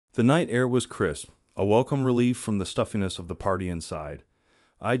The night air was crisp, a welcome relief from the stuffiness of the party inside.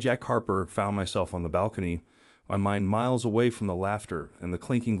 I, Jack Harper, found myself on the balcony, my mind miles away from the laughter and the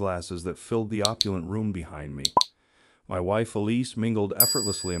clinking glasses that filled the opulent room behind me. My wife, Elise, mingled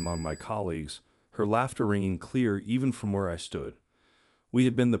effortlessly among my colleagues, her laughter ringing clear even from where I stood. We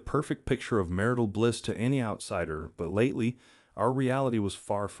had been the perfect picture of marital bliss to any outsider, but lately, our reality was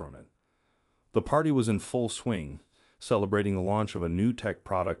far from it. The party was in full swing, celebrating the launch of a new tech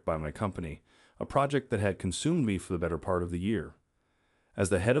product by my company, a project that had consumed me for the better part of the year.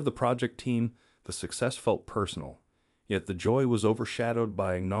 As the head of the project team, the success felt personal, yet the joy was overshadowed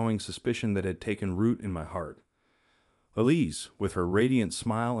by a gnawing suspicion that had taken root in my heart. Elise, with her radiant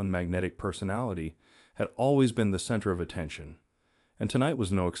smile and magnetic personality, had always been the center of attention, and tonight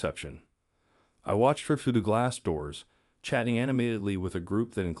was no exception. I watched her through the glass doors, chatting animatedly with a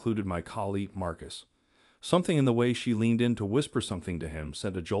group that included my colleague Marcus. Something in the way she leaned in to whisper something to him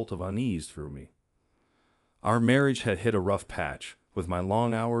sent a jolt of unease through me. Our marriage had hit a rough patch, with my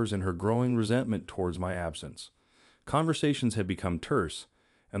long hours and her growing resentment towards my absence. Conversations had become terse,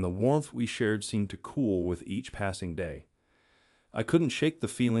 and the warmth we shared seemed to cool with each passing day. I couldn't shake the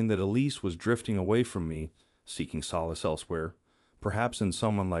feeling that Elise was drifting away from me, seeking solace elsewhere, perhaps in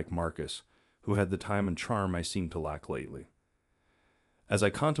someone like Marcus, who had the time and charm I seemed to lack lately. As I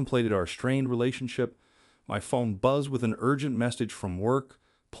contemplated our strained relationship, my phone buzzed with an urgent message from work,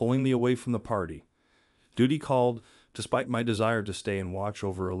 pulling me away from the party. Duty called, despite my desire to stay and watch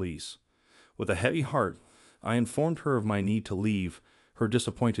over Elise. With a heavy heart, I informed her of my need to leave, her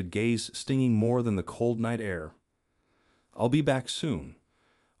disappointed gaze stinging more than the cold night air. "I'll be back soon,"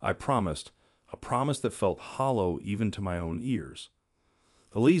 I promised, a promise that felt hollow even to my own ears.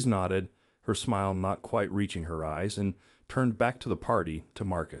 Elise nodded, her smile not quite reaching her eyes, and turned back to the party, to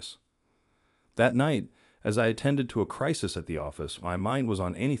Marcus. That night, as I attended to a crisis at the office, my mind was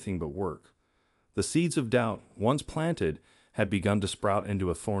on anything but work. The seeds of doubt, once planted, had begun to sprout into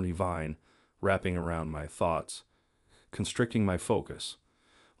a thorny vine, wrapping around my thoughts, constricting my focus.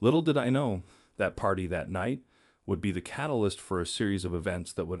 Little did I know that party that night would be the catalyst for a series of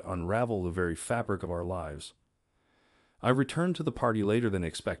events that would unravel the very fabric of our lives. I returned to the party later than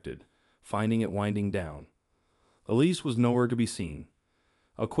expected, finding it winding down. Elise was nowhere to be seen.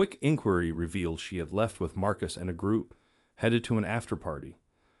 A quick inquiry revealed she had left with Marcus and a group, headed to an after-party.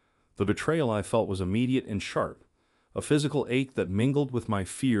 The betrayal I felt was immediate and sharp, a physical ache that mingled with my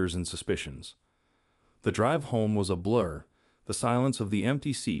fears and suspicions. The drive home was a blur, the silence of the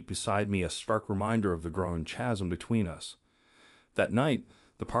empty seat beside me a stark reminder of the growing chasm between us. That night,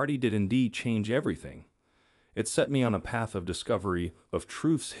 the party did indeed change everything. It set me on a path of discovery, of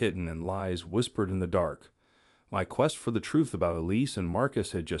truths hidden and lies whispered in the dark. My quest for the truth about Elise and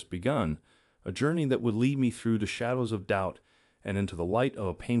Marcus had just begun, a journey that would lead me through the shadows of doubt and into the light of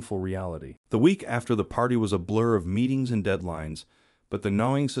a painful reality. The week after the party was a blur of meetings and deadlines, but the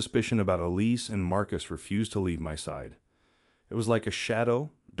gnawing suspicion about Elise and Marcus refused to leave my side. It was like a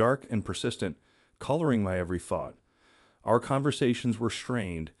shadow, dark and persistent, coloring my every thought. Our conversations were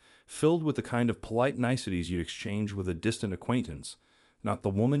strained, filled with the kind of polite niceties you'd exchange with a distant acquaintance, not the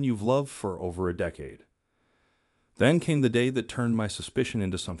woman you've loved for over a decade. Then came the day that turned my suspicion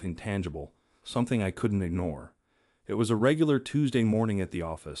into something tangible, something I couldn't ignore. It was a regular Tuesday morning at the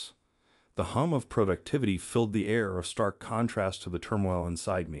office. The hum of productivity filled the air, a stark contrast to the turmoil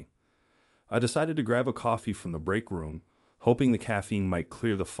inside me. I decided to grab a coffee from the break room, hoping the caffeine might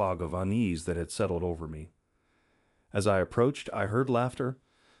clear the fog of unease that had settled over me. As I approached, I heard laughter,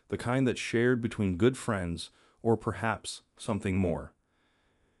 the kind that's shared between good friends, or perhaps something more.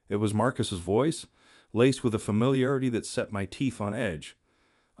 It was Marcus's voice, laced with a familiarity that set my teeth on edge.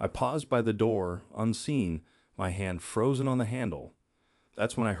 I paused by the door, unseen, my hand frozen on the handle.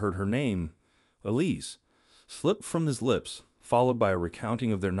 That's when I heard her name, Elise, slip from his lips, followed by a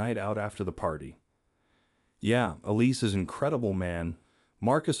recounting of their night out after the party. "Yeah, Elise is incredible, man."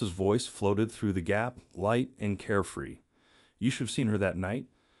 Marcus's voice floated through the gap, light and carefree. "You should have seen her that night.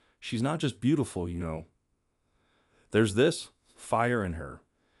 She's not just beautiful, you know. There's this fire in her.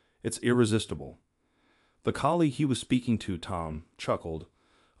 It's irresistible." The colleague he was speaking to, Tom, chuckled,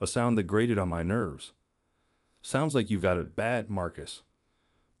 a sound that grated on my nerves. "Sounds like you've got it bad, Marcus.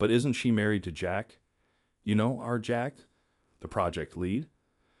 But isn't she married to Jack? You know, our Jack, the project lead?"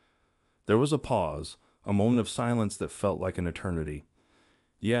 There was a pause, a moment of silence that felt like an eternity.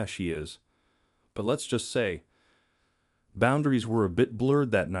 "Yeah, she is. But let's just say, boundaries were a bit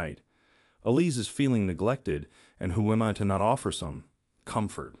blurred that night. Elise is feeling neglected, and who am I to not offer some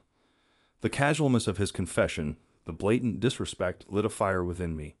comfort?" The casualness of his confession, the blatant disrespect, lit a fire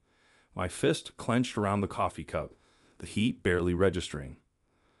within me. My fist clenched around the coffee cup, the heat barely registering.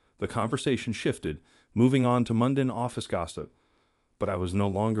 The conversation shifted, moving on to mundane office gossip, but I was no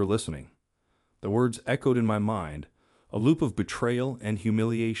longer listening. The words echoed in my mind, a loop of betrayal and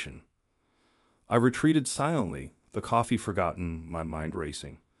humiliation. I retreated silently, the coffee forgotten, my mind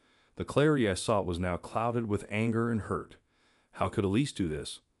racing. The clarity I sought was now clouded with anger and hurt. How could Elise do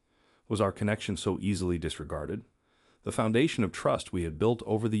this? Was our connection so easily disregarded? The foundation of trust we had built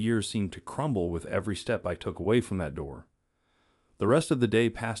over the years seemed to crumble with every step I took away from that door. The rest of the day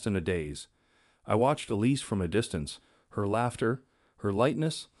passed in a daze. I watched Elise from a distance, her laughter, her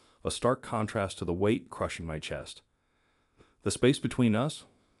lightness, a stark contrast to the weight crushing my chest. The space between us,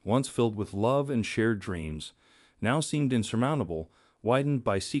 once filled with love and shared dreams, now seemed insurmountable, widened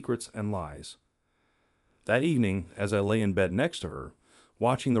by secrets and lies. That evening, as I lay in bed next to her,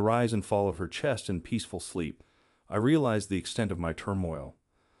 watching the rise and fall of her chest in peaceful sleep, I realized the extent of my turmoil.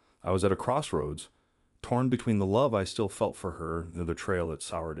 I was at a crossroads, torn between the love I still felt for her and the betrayal that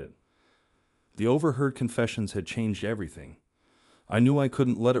soured it. The overheard confessions had changed everything. I knew I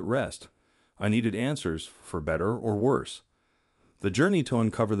couldn't let it rest. I needed answers, for better or worse. The journey to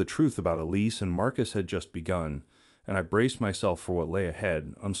uncover the truth about Elise and Marcus had just begun, and I braced myself for what lay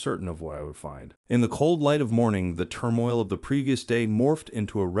ahead, uncertain of what I would find. In the cold light of morning, the turmoil of the previous day morphed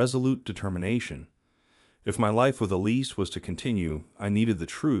into a resolute determination. If my life with Elise was to continue, I needed the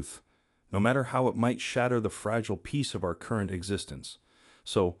truth, no matter how it might shatter the fragile peace of our current existence.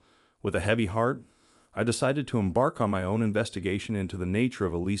 So, with a heavy heart, I decided to embark on my own investigation into the nature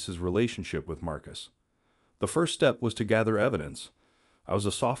of Elise's relationship with Marcus. The first step was to gather evidence. I was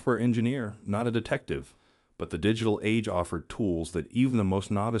a software engineer, not a detective, but the digital age offered tools that even the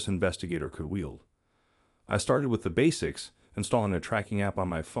most novice investigator could wield. I started with the basics, installing a tracking app on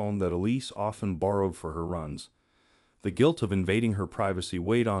my phone that Elise often borrowed for her runs. The guilt of invading her privacy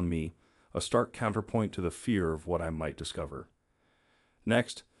weighed on me, a stark counterpoint to the fear of what I might discover.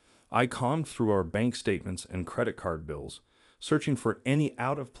 Next, I combed through our bank statements and credit card bills, searching for any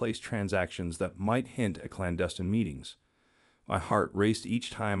out-of-place transactions that might hint at clandestine meetings. My heart raced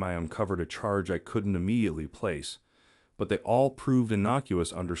each time I uncovered a charge I couldn't immediately place, but they all proved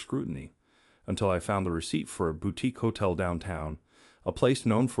innocuous under scrutiny, until I found the receipt for a boutique hotel downtown, a place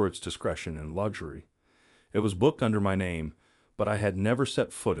known for its discretion and luxury. It was booked under my name, but I had never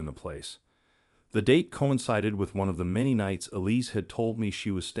set foot in the place. The date coincided with one of the many nights Elise had told me she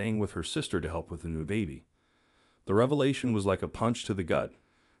was staying with her sister to help with a new baby. The revelation was like a punch to the gut,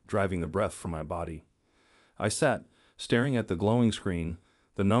 driving the breath from my body. I sat, staring at the glowing screen,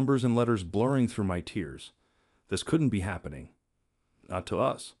 the numbers and letters blurring through my tears. This couldn't be happening. Not to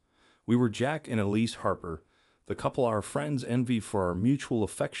us. We were Jack and Elise Harper, the couple our friends envied for our mutual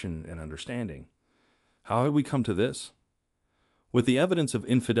affection and understanding. How had we come to this? With the evidence of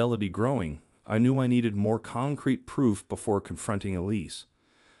infidelity growing, I knew I needed more concrete proof before confronting Elise.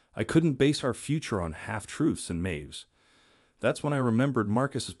 I couldn't base our future on half-truths and maves. That's when I remembered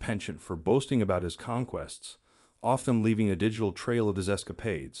Marcus's penchant for boasting about his conquests, often leaving a digital trail of his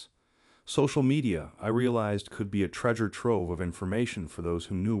escapades. Social media, I realized, could be a treasure trove of information for those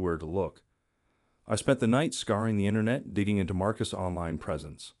who knew where to look. I spent the night scouring the internet, digging into Marcus' online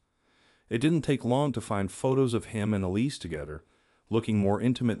presence. It didn't take long to find photos of him and Elise together, looking more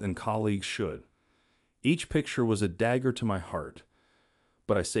intimate than colleagues should. Each picture was a dagger to my heart,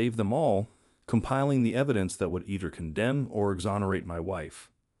 but I saved them all, compiling the evidence that would either condemn or exonerate my wife.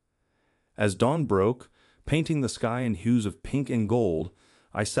 As dawn broke, painting the sky in hues of pink and gold,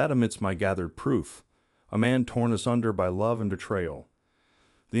 I sat amidst my gathered proof, a man torn asunder by love and betrayal.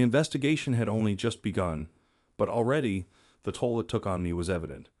 The investigation had only just begun, but already the toll it took on me was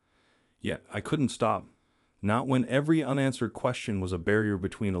evident. Yet I couldn't stop, not when every unanswered question was a barrier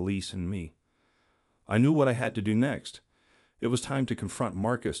between Elise and me. I knew what I had to do next. It was time to confront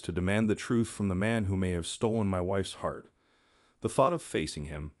Marcus, to demand the truth from the man who may have stolen my wife's heart. The thought of facing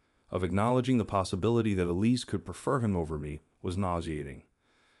him, of acknowledging the possibility that Elise could prefer him over me, was nauseating.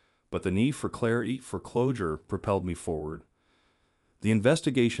 But the need for clarity, for closure, propelled me forward. The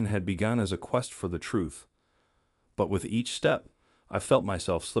investigation had begun as a quest for the truth, but with each step, I felt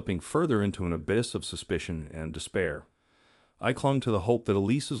myself slipping further into an abyss of suspicion and despair. I clung to the hope that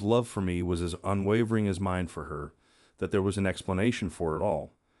Elise's love for me was as unwavering as mine for her, that there was an explanation for it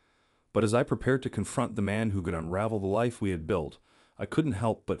all. But as I prepared to confront the man who could unravel the life we had built, I couldn't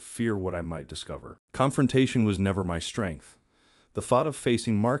help but fear what I might discover. Confrontation was never my strength. The thought of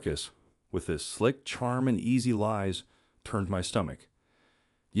facing Marcus, with his slick charm and easy lies, turned my stomach.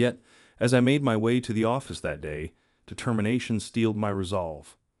 Yet, as I made my way to the office that day, determination steeled my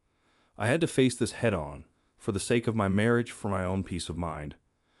resolve. I had to face this head-on, for the sake of my marriage, for my own peace of mind.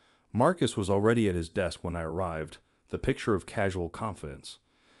 Marcus was already at his desk when I arrived, the picture of casual confidence.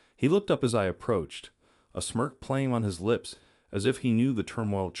 He looked up as I approached, a smirk playing on his lips as if he knew the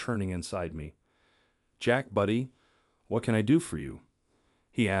turmoil churning inside me. "Jack, buddy, what can I do for you?"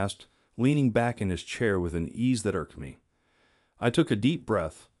 he asked, leaning back in his chair with an ease that irked me. I took a deep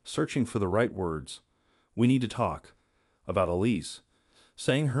breath, searching for the right words. "We need to talk. About Elise."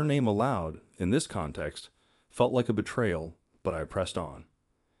 Saying her name aloud, in this context, felt like a betrayal, but I pressed on.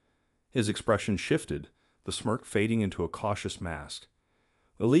 His expression shifted, the smirk fading into a cautious mask.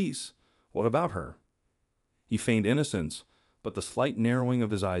 "Elise? What about her?" He feigned innocence, but the slight narrowing of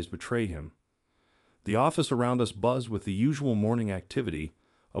his eyes betrayed him. The office around us buzzed with the usual morning activity,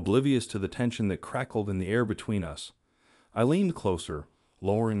 oblivious to the tension that crackled in the air between us. I leaned closer,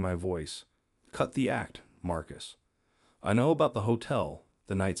 lowering my voice. "Cut the act, Marcus. I know about the hotel,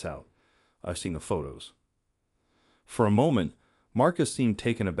 the nights out. I've seen the photos." For a moment, Marcus seemed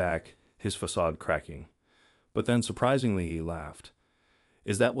taken aback, his facade cracking. But then, surprisingly, he laughed.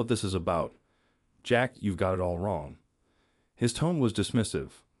 "Is that what this is about? Jack, you've got it all wrong." His tone was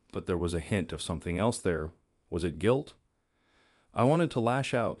dismissive, but there was a hint of something else there. Was it guilt? I wanted to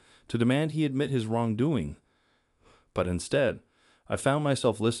lash out, to demand he admit his wrongdoing. But instead, I found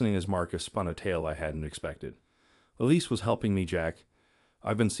myself listening as Marcus spun a tale I hadn't expected. "Elise was helping me, Jack.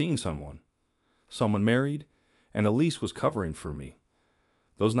 I've been seeing someone. Someone married, and Elise was covering for me.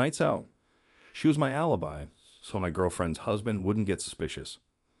 Those nights out, she was my alibi, so my girlfriend's husband wouldn't get suspicious."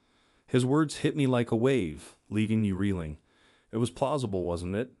 His words hit me like a wave, leaving me reeling. It was plausible,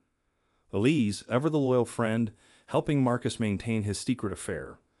 wasn't it? Elise, ever the loyal friend, helping Marcus maintain his secret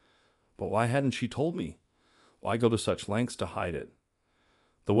affair. But why hadn't she told me? Why go to such lengths to hide it?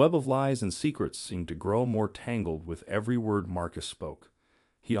 The web of lies and secrets seemed to grow more tangled with every word Marcus spoke.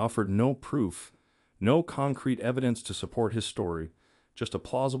 He offered no proof, no concrete evidence to support his story, just a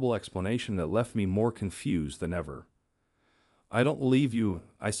plausible explanation that left me more confused than ever. "I don't believe you,"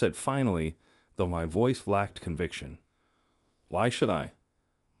 I said finally, though my voice lacked conviction. "Why should I?"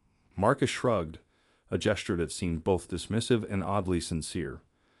 Marcus shrugged, a gesture that seemed both dismissive and oddly sincere.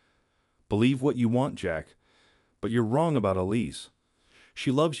 "Believe what you want, Jack, but you're wrong about Elise.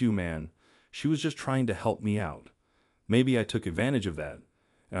 She loves you, man. She was just trying to help me out. Maybe I took advantage of that,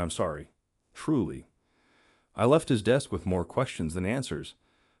 and I'm sorry. Truly." I left his desk with more questions than answers.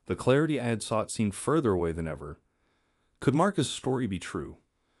 The clarity I had sought seemed further away than ever. Could Marcus' story be true?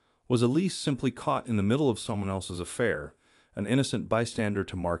 Was Elise simply caught in the middle of someone else's affair, an innocent bystander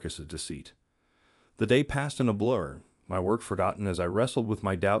to Marcus's deceit? The day passed in a blur, my work forgotten as I wrestled with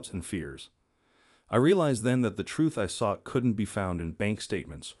my doubts and fears. I realized then that the truth I sought couldn't be found in bank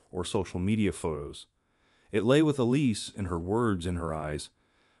statements or social media photos. It lay with Elise, in her words, in her eyes.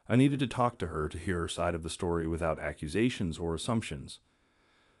 I needed to talk to her to hear her side of the story without accusations or assumptions.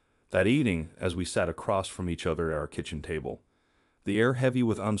 That evening, as we sat across from each other at our kitchen table, the air heavy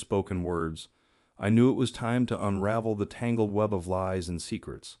with unspoken words, I knew it was time to unravel the tangled web of lies and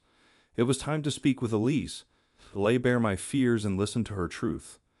secrets. It was time to speak with Elise, to lay bare my fears and listen to her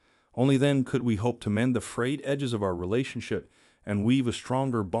truth. Only then could we hope to mend the frayed edges of our relationship and weave a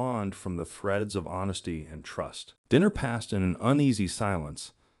stronger bond from the threads of honesty and trust. Dinner passed in an uneasy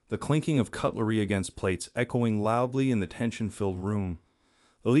silence, the clinking of cutlery against plates echoing loudly in the tension-filled room.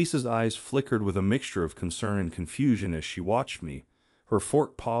 Elise's eyes flickered with a mixture of concern and confusion as she watched me, her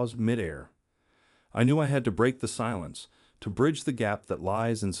fork paused mid-air. I knew I had to break the silence, to bridge the gap that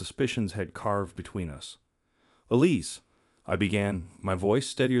lies and suspicions had carved between us. "Elise," I began, my voice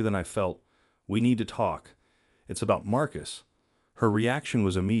steadier than I felt, "we need to talk. It's about Marcus." Her reaction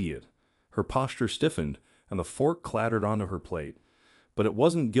was immediate. Her posture stiffened, and the fork clattered onto her plate. But it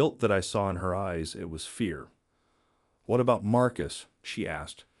wasn't guilt that I saw in her eyes, it was fear. "What about Marcus?" she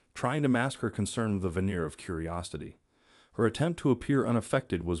asked, trying to mask her concern with a veneer of curiosity. Her attempt to appear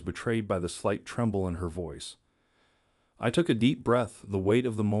unaffected was betrayed by the slight tremble in her voice. I took a deep breath, the weight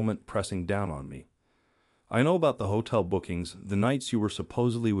of the moment pressing down on me. "I know about the hotel bookings, the nights you were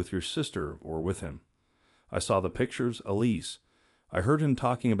supposedly with your sister or with him. I saw the pictures, Elise. I heard him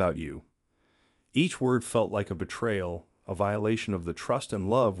talking about you." Each word felt like a betrayal, a violation of the trust and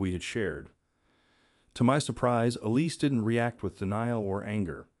love we had shared. To my surprise, Elise didn't react with denial or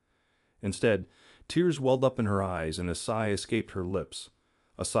anger. Instead, tears welled up in her eyes and a sigh escaped her lips,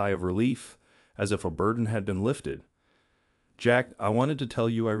 a sigh of relief, as if a burden had been lifted. "Jack, I wanted to tell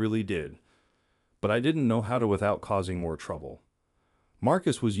you I really did, but I didn't know how to without causing more trouble.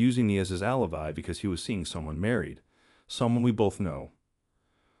 Marcus was using me as his alibi because he was seeing someone married, someone we both know."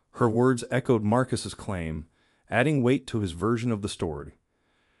 Her words echoed Marcus's claim, adding weight to his version of the story.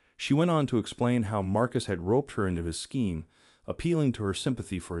 She went on to explain how Marcus had roped her into his scheme, appealing to her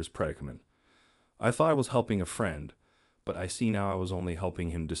sympathy for his predicament. "I thought I was helping a friend, but I see now I was only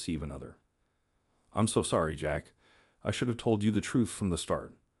helping him deceive another. I'm so sorry, Jack. I should have told you the truth from the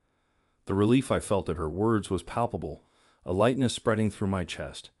start. The relief I felt at her words was palpable, a lightness spreading through my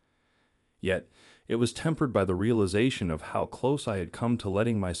chest. Yet, it was tempered by the realization of how close I had come to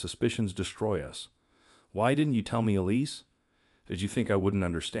letting my suspicions destroy us. Why didn't you tell me, Elise? Did you think I wouldn't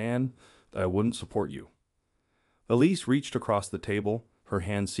understand, that I wouldn't support you? Elise reached across the table, her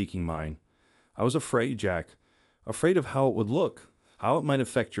hand seeking mine. I was afraid, Jack, afraid of how it would look, how it might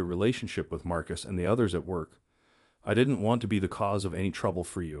affect your relationship with Marcus and the others at work. I didn't want to be the cause of any trouble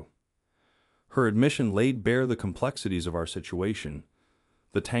for you. Her admission laid bare the complexities of our situation,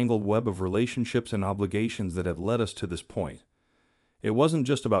 the tangled web of relationships and obligations that had led us to this point. It wasn't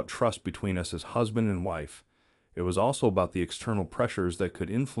just about trust between us as husband and wife. It was also about the external pressures that could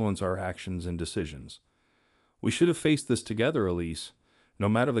influence our actions and decisions. We should have faced this together, Elise. No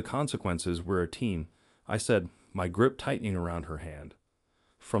matter the consequences, we're a team, I said, my grip tightening around her hand.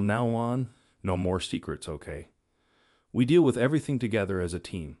 From now on, no more secrets, okay? We deal with everything together as a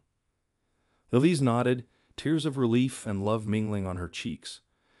team. Elise nodded, tears of relief and love mingling on her cheeks.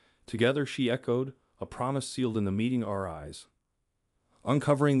 Together, she echoed, a promise sealed in the meeting of our eyes.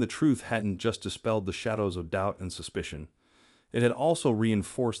 Uncovering the truth hadn't just dispelled the shadows of doubt and suspicion. It had also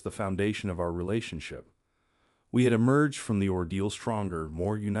reinforced the foundation of our relationship. We had emerged from the ordeal stronger,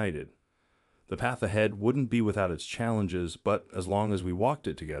 more united. The path ahead wouldn't be without its challenges, but as long as we walked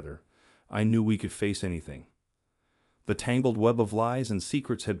it together, I knew we could face anything. The tangled web of lies and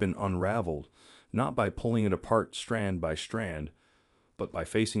secrets had been unraveled, not by pulling it apart strand by strand, but by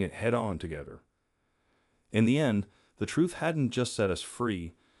facing it head-on together. In the end, the truth hadn't just set us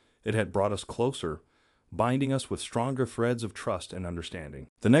free, it had brought us closer, binding us with stronger threads of trust and understanding.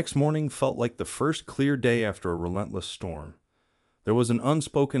 The next morning felt like the first clear day after a relentless storm. There was an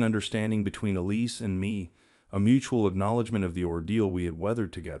unspoken understanding between Elise and me, a mutual acknowledgement of the ordeal we had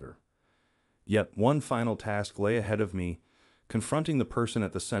weathered together. Yet one final task lay ahead of me, confronting the person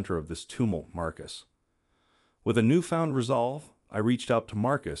at the center of this tumult, Marcus. With a newfound resolve, I reached out to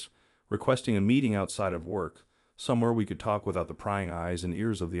Marcus, requesting a meeting outside of work, somewhere we could talk without the prying eyes and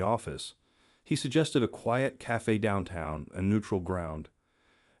ears of the office. He suggested a quiet cafe downtown, a neutral ground.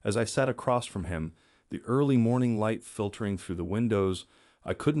 As I sat across from him, the early morning light filtering through the windows,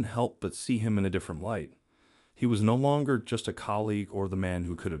 I couldn't help but see him in a different light. He was no longer just a colleague or the man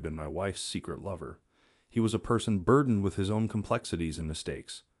who could have been my wife's secret lover. He was a person burdened with his own complexities and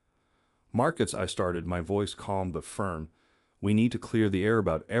mistakes. Marcus, I started, my voice calm but firm. We need to clear the air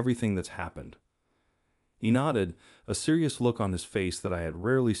about everything that's happened. He nodded, a serious look on his face that I had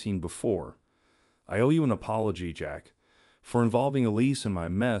rarely seen before. I owe you an apology, Jack, for involving Elise in my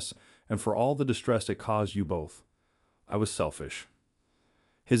mess and for all the distress it caused you both. I was selfish.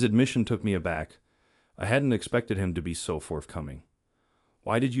 His admission took me aback. I hadn't expected him to be so forthcoming.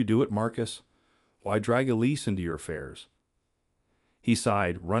 Why did you do it, Marcus? Why drag Elise into your affairs? He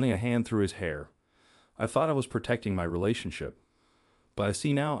sighed, running a hand through his hair. I thought I was protecting my relationship, but I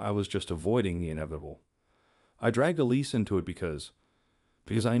see now I was just avoiding the inevitable. I dragged Elise into it because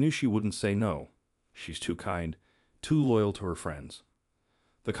I knew she wouldn't say no. She's too kind, too loyal to her friends.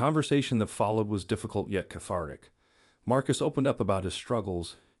 The conversation that followed was difficult yet cathartic. Marcus opened up about his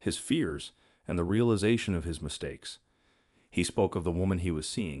struggles, his fears, and the realization of his mistakes. He spoke of the woman he was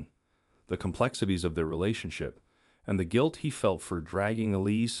seeing, the complexities of their relationship, and the guilt he felt for dragging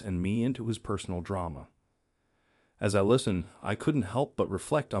Elise and me into his personal drama. As I listened, I couldn't help but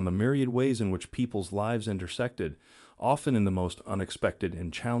reflect on the myriad ways in which people's lives intersected, often in the most unexpected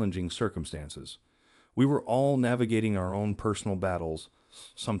and challenging circumstances. We were all navigating our own personal battles,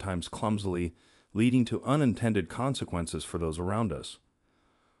 sometimes clumsily, leading to unintended consequences for those around us.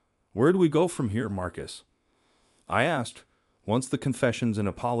 Where do we go from here, Marcus? I asked, once the confessions and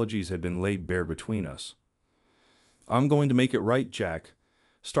apologies had been laid bare between us. I'm going to make it right, Jack,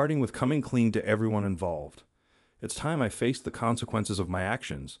 starting with coming clean to everyone involved. It's time I faced the consequences of my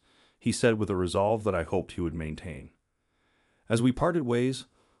actions, he said with a resolve that I hoped he would maintain. As we parted ways,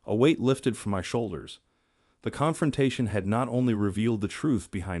 a weight lifted from my shoulders. The confrontation had not only revealed the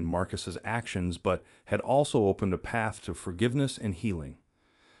truth behind Marcus's actions, but had also opened a path to forgiveness and healing.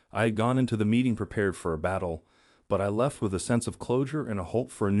 I had gone into the meeting prepared for a battle, but I left with a sense of closure and a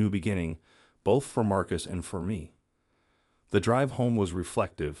hope for a new beginning, both for Marcus and for me. The drive home was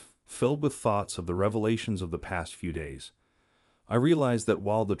reflective, filled with thoughts of the revelations of the past few days. I realized that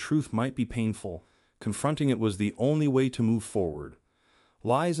while the truth might be painful, confronting it was the only way to move forward.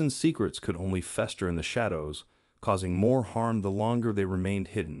 Lies and secrets could only fester in the shadows, causing more harm the longer they remained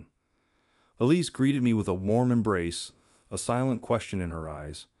hidden. Elise greeted me with a warm embrace, a silent question in her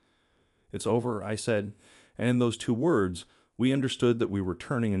eyes. It's over, I said, and in those two words, we understood that we were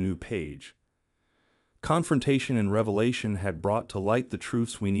turning a new page. Confrontation and revelation had brought to light the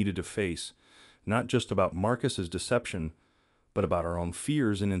truths we needed to face, not just about Marcus's deception, but about our own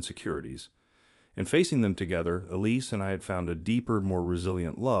fears and insecurities. In facing them together, Elise and I had found a deeper, more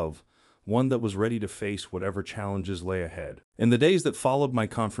resilient love, one that was ready to face whatever challenges lay ahead. In the days that followed my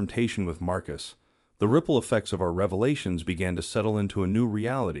confrontation with Marcus, the ripple effects of our revelations began to settle into a new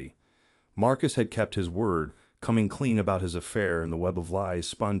reality. Marcus had kept his word, coming clean about his affair and the web of lies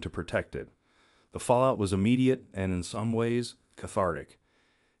spun to protect it. The fallout was immediate and, in some ways, cathartic.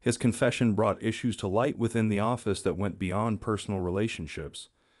 His confession brought issues to light within the office that went beyond personal relationships,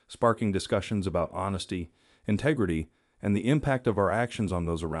 sparking discussions about honesty, integrity, and the impact of our actions on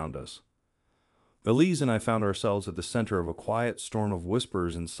those around us. Elise and I found ourselves at the center of a quiet storm of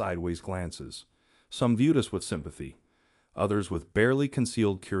whispers and sideways glances. Some viewed us with sympathy, others with barely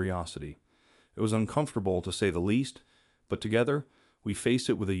concealed curiosity. It was uncomfortable, to say the least, but together we faced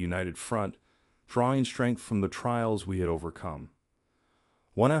it with a united front, drawing strength from the trials we had overcome.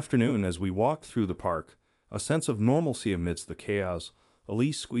 One afternoon, as we walked through the park, a sense of normalcy amidst the chaos,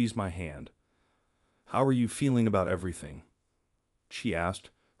 Elise squeezed my hand. "How are you feeling about everything?" she asked,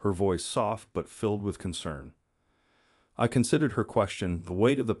 her voice soft but filled with concern. I considered her question, the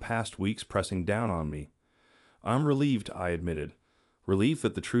weight of the past weeks pressing down on me. "I'm relieved," I admitted. "Relieved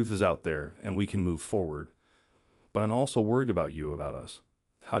that the truth is out there and we can move forward. But I'm also worried about you, about us.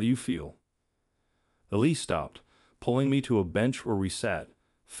 How do you feel?" Elise stopped, pulling me to a bench where we sat,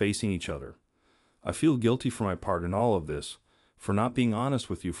 facing each other. "I feel guilty for my part in all of this, for not being honest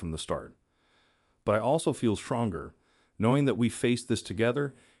with you from the start. But I also feel stronger, knowing that we faced this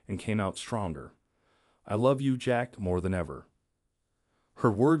together and came out stronger. I love you, Jack, more than ever."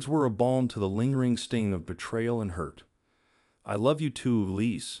 Her words were a balm to the lingering sting of betrayal and hurt. "I love you too,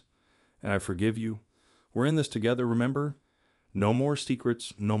 Elise, and I forgive you. We're in this together, remember? No more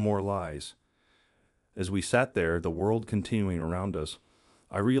secrets, no more lies." As we sat there, the world continuing around us,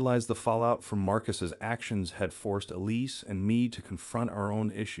 I realized the fallout from Marcus's actions had forced Elise and me to confront our own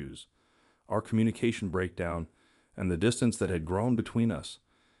issues, our communication breakdown, and the distance that had grown between us.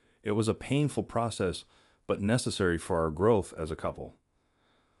 It was a painful process, but necessary for our growth as a couple.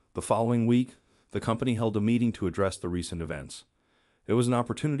 The following week, the company held a meeting to address the recent events. It was an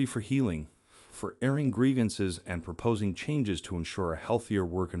opportunity for healing, for airing grievances and proposing changes to ensure a healthier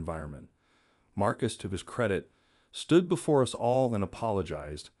work environment. Marcus, to his credit, stood before us all and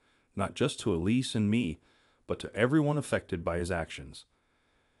apologized, not just to Elise and me, but to everyone affected by his actions.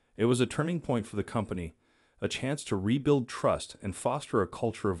 It was a turning point for the company, a chance to rebuild trust and foster a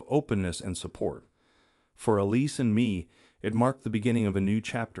culture of openness and support. For Elise and me, it marked the beginning of a new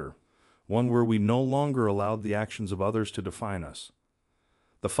chapter, one where we no longer allowed the actions of others to define us.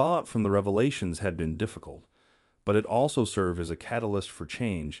 The fallout from the revelations had been difficult, but it also served as a catalyst for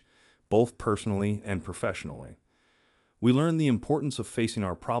change, both personally and professionally. We learned the importance of facing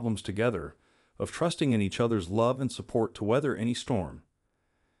our problems together, of trusting in each other's love and support to weather any storm.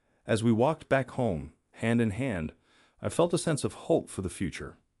 As we walked back home, hand in hand, I felt a sense of hope for the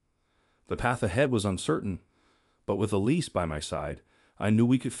future. The path ahead was uncertain, but with Elise by my side, I knew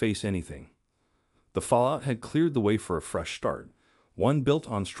we could face anything. The fallout had cleared the way for a fresh start, one built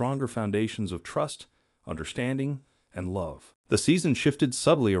on stronger foundations of trust, understanding, and love. The season shifted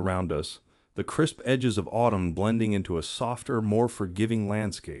subtly around us, the crisp edges of autumn blending into a softer, more forgiving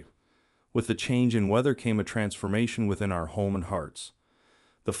landscape. With the change in weather came a transformation within our home and hearts.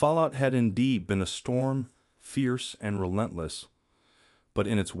 The fallout had indeed been a storm, fierce and relentless, but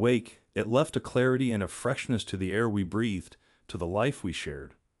in its wake, it left a clarity and a freshness to the air we breathed, to the life we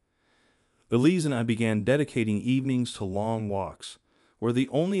shared. Elise and I began dedicating evenings to long walks, where the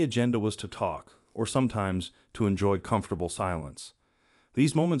only agenda was to talk, or sometimes to enjoy comfortable silence.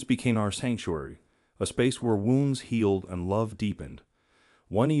 These moments became our sanctuary, a space where wounds healed and love deepened.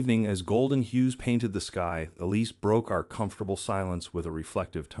 One evening, as golden hues painted the sky, Elise broke our comfortable silence with a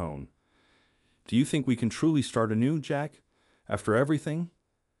reflective tone. "Do you think we can truly start anew, Jack, after everything?"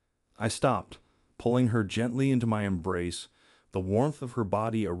 I stopped, pulling her gently into my embrace, the warmth of her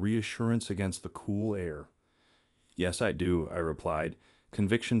body a reassurance against the cool air. "Yes, I do," I replied,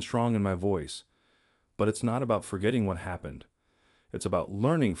 conviction strong in my voice. "But it's not about forgetting what happened. It's about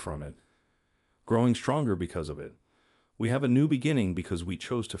learning from it, growing stronger because of it. We have a new beginning because we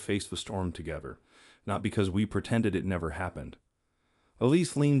chose to face the storm together, not because we pretended it never happened."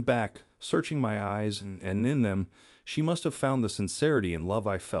 Elise leaned back, searching my eyes, and in them, she must have found the sincerity and love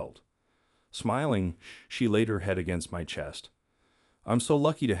I felt. Smiling, she laid her head against my chest. "I'm so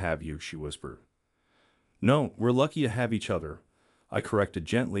lucky to have you," she whispered. "No, we're lucky to have each other," I corrected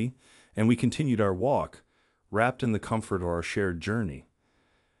gently, and we continued our walk, wrapped in the comfort of our shared journey.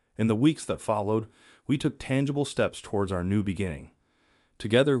 In the weeks that followed, we took tangible steps towards our new beginning.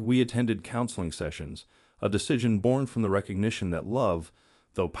 Together, we attended counseling sessions, a decision born from the recognition that love,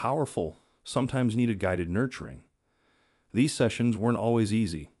 though powerful, sometimes needed guided nurturing. These sessions weren't always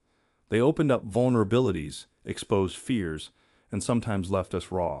easy. They opened up vulnerabilities, exposed fears, and sometimes left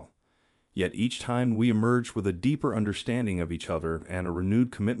us raw. Yet each time we emerged with a deeper understanding of each other and a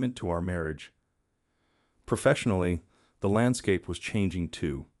renewed commitment to our marriage. Professionally, the landscape was changing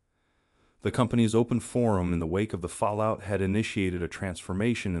too. The company's open forum in the wake of the fallout had initiated a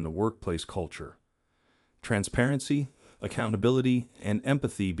transformation in the workplace culture. Transparency, accountability, and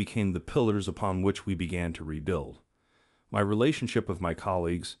empathy became the pillars upon which we began to rebuild. My relationship with my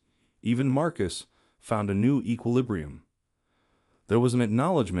colleagues, even Marcus, found a new equilibrium. There was an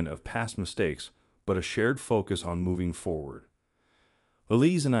acknowledgement of past mistakes, but a shared focus on moving forward.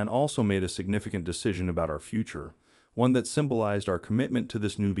 Elise and I also made a significant decision about our future, one that symbolized our commitment to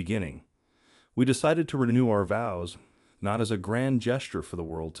this new beginning. We decided to renew our vows, not as a grand gesture for the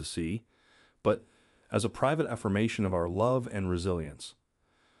world to see, but as a private affirmation of our love and resilience.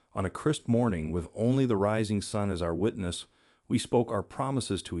 On a crisp morning, with only the rising sun as our witness, we spoke our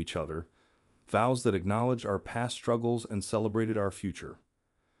promises to each other, vows that acknowledged our past struggles and celebrated our future.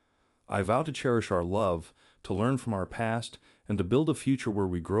 I vow to cherish our love, to learn from our past, and to build a future where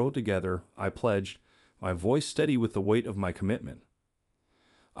we grow together, I pledged, my voice steady with the weight of my commitment.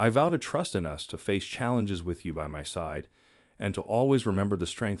 I vow to trust in us, to face challenges with you by my side, and to always remember the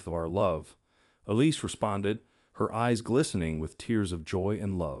strength of our love. Elise responded, her eyes glistening with tears of joy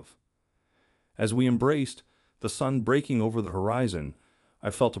and love. As we embraced, the sun breaking over the horizon, I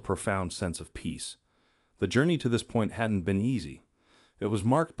felt a profound sense of peace. The journey to this point hadn't been easy. It was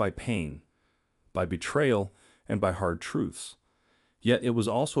marked by pain, by betrayal, and by hard truths. Yet it was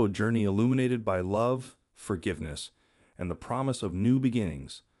also a journey illuminated by love, forgiveness, and the promise of new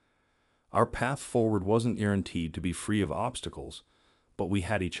beginnings. Our path forward wasn't guaranteed to be free of obstacles, but we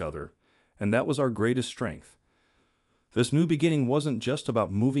had each other, and that was our greatest strength. This new beginning wasn't just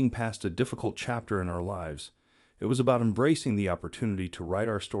about moving past a difficult chapter in our lives. It was about embracing the opportunity to write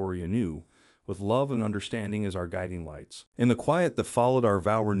our story anew, with love and understanding as our guiding lights. In the quiet that followed our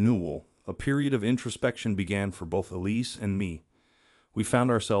vow renewal, a period of introspection began for both Elise and me. We found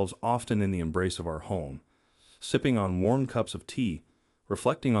ourselves often in the embrace of our home, sipping on warm cups of tea,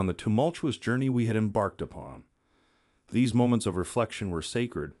 reflecting on the tumultuous journey we had embarked upon. These moments of reflection were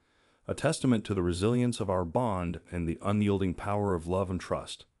sacred, a testament to the resilience of our bond and the unyielding power of love and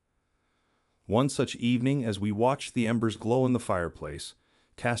trust. One such evening, as we watched the embers glow in the fireplace,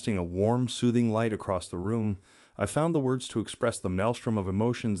 casting a warm, soothing light across the room, I found the words to express the maelstrom of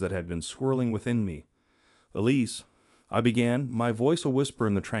emotions that had been swirling within me. Elise, I began, my voice a whisper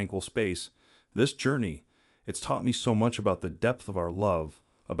in the tranquil space, this journey, it's taught me so much about the depth of our love,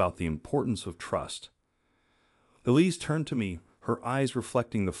 about the importance of trust. Elise turned to me, her eyes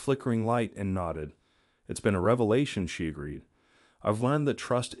reflecting the flickering light, and nodded. It's been a revelation, she agreed. I've learned that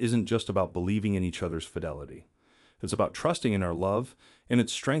trust isn't just about believing in each other's fidelity. It's about trusting in our love and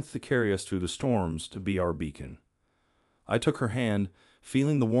its strength to carry us through the storms, to be our beacon. I took her hand,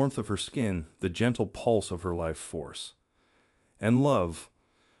 feeling the warmth of her skin, the gentle pulse of her life force. And love,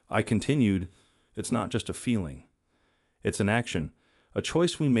 I continued, it's not just a feeling. It's an action, a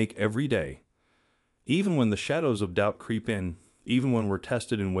choice we make every day. Even when the shadows of doubt creep in, even when we're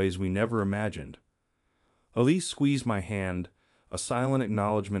tested in ways we never imagined. Elise squeezed my hand, a silent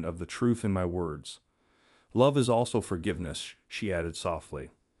acknowledgement of the truth in my words. Love is also forgiveness, she added softly.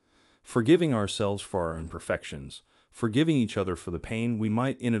 Forgiving ourselves for our imperfections, forgiving each other for the pain we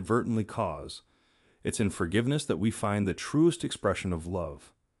might inadvertently cause. It's in forgiveness that we find the truest expression of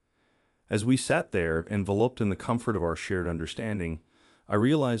love. As we sat there, enveloped in the comfort of our shared understanding, I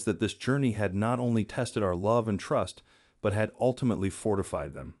realized that this journey had not only tested our love and trust, but had ultimately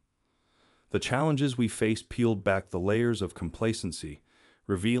fortified them. The challenges we faced peeled back the layers of complacency,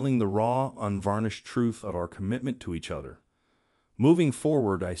 revealing the raw, unvarnished truth of our commitment to each other. Moving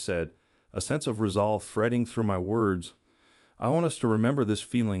forward, I said, a sense of resolve threading through my words, I want us to remember this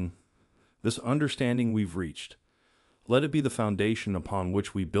feeling, this understanding we've reached. Let it be the foundation upon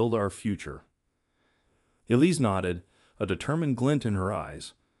which we build our future. Elise nodded, a determined glint in her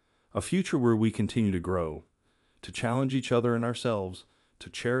eyes. A future where we continue to grow, to challenge each other and ourselves, to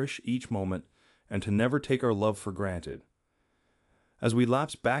cherish each moment, and to never take our love for granted. As we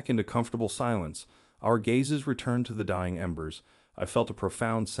lapsed back into comfortable silence, our gazes returned to the dying embers. I felt a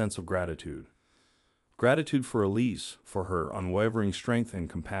profound sense of gratitude. Gratitude for Elise, for her unwavering strength and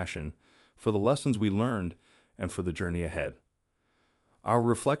compassion, for the lessons we learned, and for the journey ahead. Our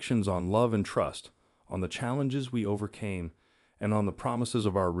reflections on love and trust, on the challenges we overcame, and on the promises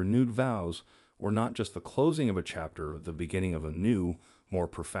of our renewed vows were not just the closing of a chapter, the beginning of a new, more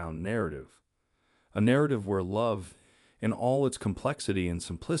profound narrative. A narrative where love, in all its complexity and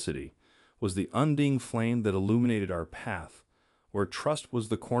simplicity, was the undying flame that illuminated our path, where trust was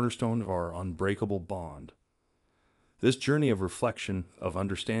the cornerstone of our unbreakable bond. This journey of reflection, of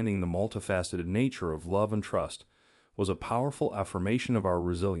understanding the multifaceted nature of love and trust, was a powerful affirmation of our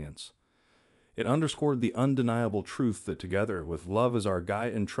resilience. It underscored the undeniable truth that together, with love as our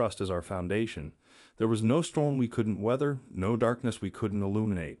guide and trust as our foundation, there was no storm we couldn't weather, no darkness we couldn't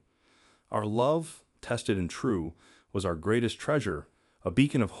illuminate. Our love, tested and true, was our greatest treasure, a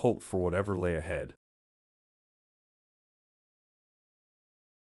beacon of hope for whatever lay ahead.